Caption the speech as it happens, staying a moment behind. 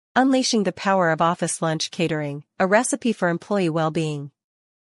Unleashing the power of office lunch catering, a recipe for employee well-being.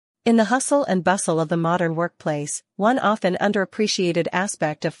 In the hustle and bustle of the modern workplace, one often underappreciated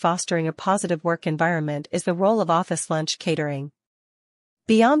aspect of fostering a positive work environment is the role of office lunch catering.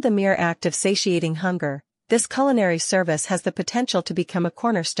 Beyond the mere act of satiating hunger, this culinary service has the potential to become a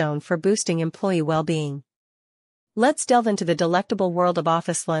cornerstone for boosting employee well-being. Let's delve into the delectable world of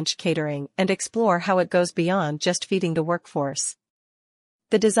office lunch catering and explore how it goes beyond just feeding the workforce.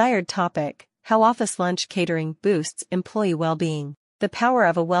 The desired topic: how office lunch catering boosts employee well-being. The power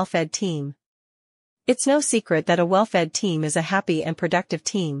of a well-fed team. It's no secret that a well-fed team is a happy and productive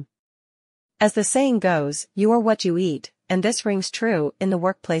team. As the saying goes, you are what you eat, and this rings true in the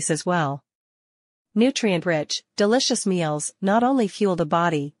workplace as well. Nutrient-rich, delicious meals not only fuel the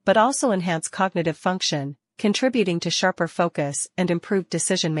body but also enhance cognitive function, contributing to sharper focus and improved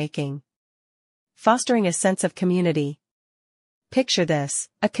decision-making. Fostering a sense of community. Picture this: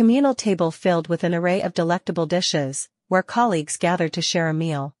 a communal table filled with an array of delectable dishes, where colleagues gather to share a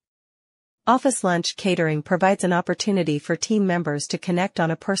meal. Office lunch catering provides an opportunity for team members to connect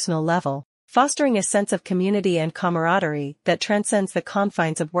on a personal level, fostering a sense of community and camaraderie that transcends the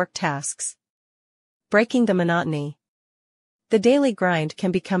confines of work tasks. Breaking the monotony. The daily grind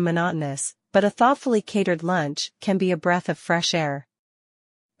can become monotonous, but a thoughtfully catered lunch can be a breath of fresh air.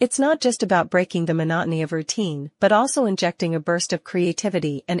 It's not just about breaking the monotony of routine, but also injecting a burst of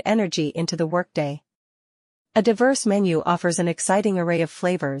creativity and energy into the workday. A diverse menu offers an exciting array of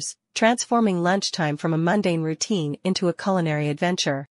flavors, transforming lunchtime from a mundane routine into a culinary adventure.